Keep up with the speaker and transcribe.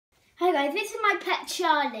Hi guys, this is my pet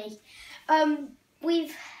Charlie.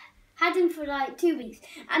 We've had him for like 2 weeks,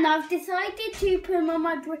 and I've decided to put him on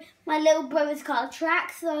my little brother's car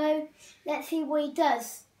track. So let's see what he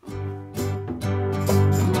does.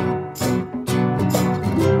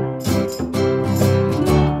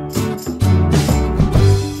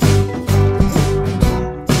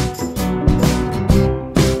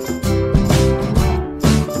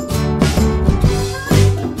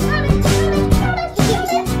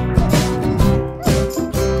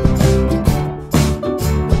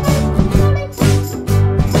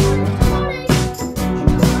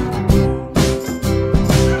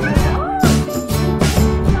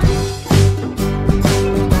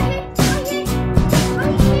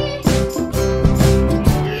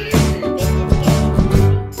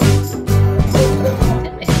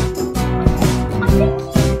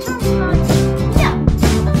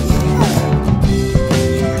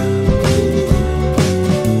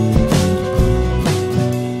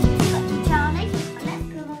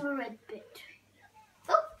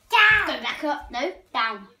 Up, no,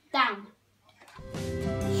 down, down. Do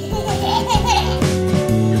you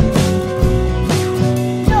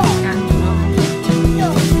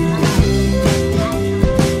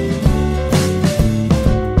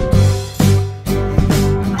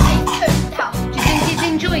think he's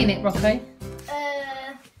enjoying it, Rocco? I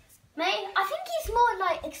think he's more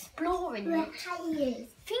like exploring it. I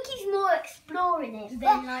think he's more exploring it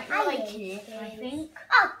than like liking it, I think.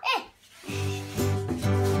 Oh, eh.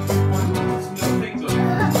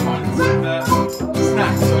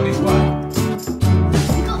 Snacks on his way.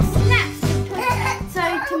 We got snacks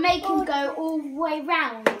to make him go all the way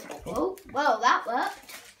round. Oh, well, that worked.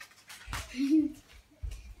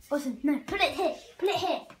 Awesome. No, put it here. Put it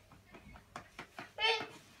here.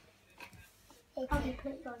 Okay,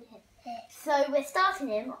 put it on here. So we're starting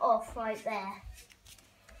him off right there.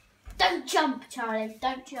 Don't jump, Charlie.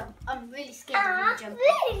 Don't jump. I'm really scared of you jumping.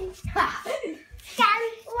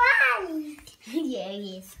 Yeah,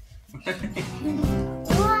 he is.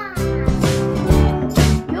 Wow.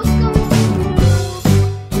 You're going.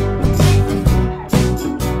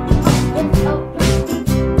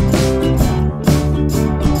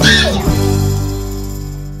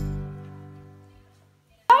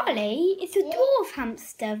 Charlie is a dwarf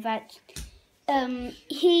hamster that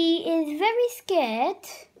he is very scared,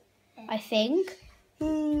 I think.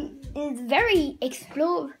 Is very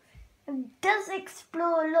does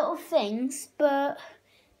explore a lot of things, but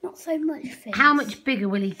not so much things. How much bigger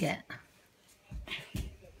will he get?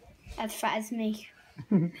 As fat as me.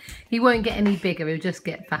 He won't get any bigger, he'll just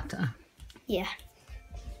get fatter. Yeah.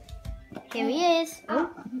 Here he is. Oh,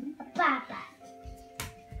 bad.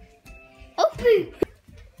 Oh, boo.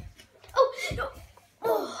 Oh, no.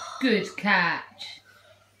 Oh. Good catch.